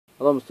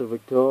Hello, Mr.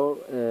 Victor.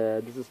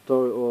 This is a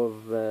story of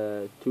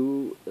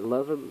two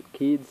little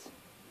kids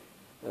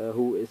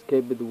who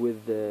escaped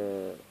with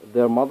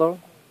their mother.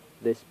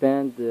 They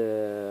spent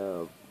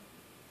 9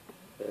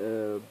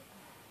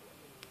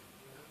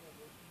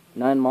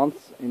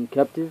 months in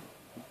captive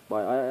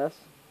by IS.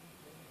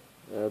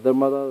 Their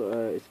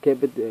mother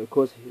escaped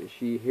because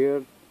she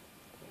heard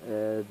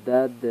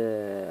that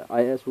the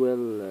IS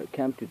will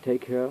come to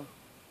take her.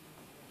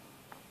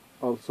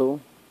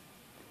 Also,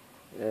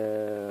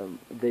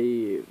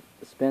 they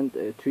spent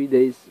 3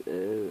 days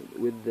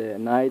with the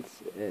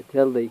nights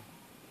till they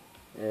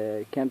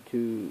came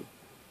to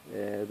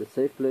the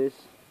safe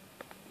place.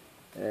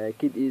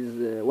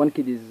 One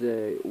kid is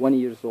 1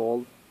 year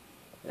old.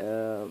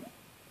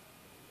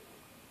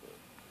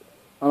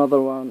 Another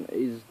one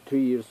is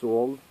 3 years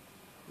old.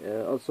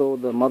 Also,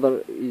 the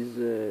mother is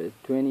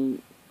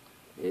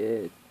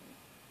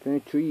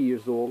 23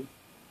 years old.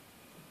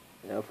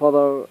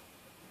 Father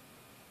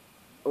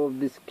of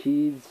these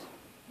kids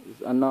is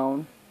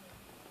unknown.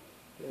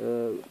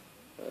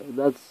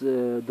 That's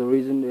the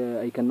reason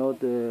I cannot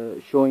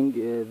showing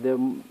their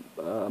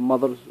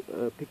mother's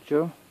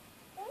picture.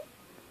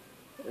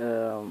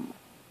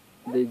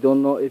 They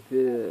don't know if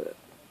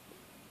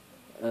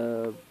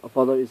a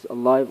father is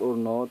alive or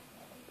not.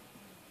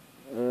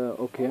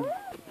 Okay,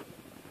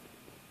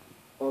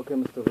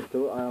 Mr.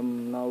 Victor, I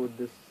am now with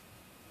this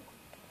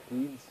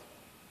kids.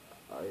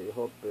 I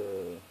hope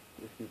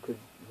if you could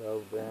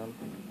help them.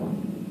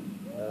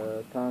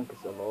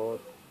 Thanks a lot.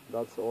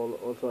 That's all.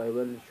 Also, I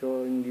will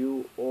showing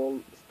you all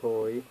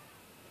story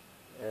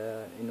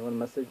in one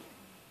message.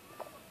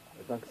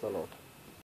 Thanks a lot.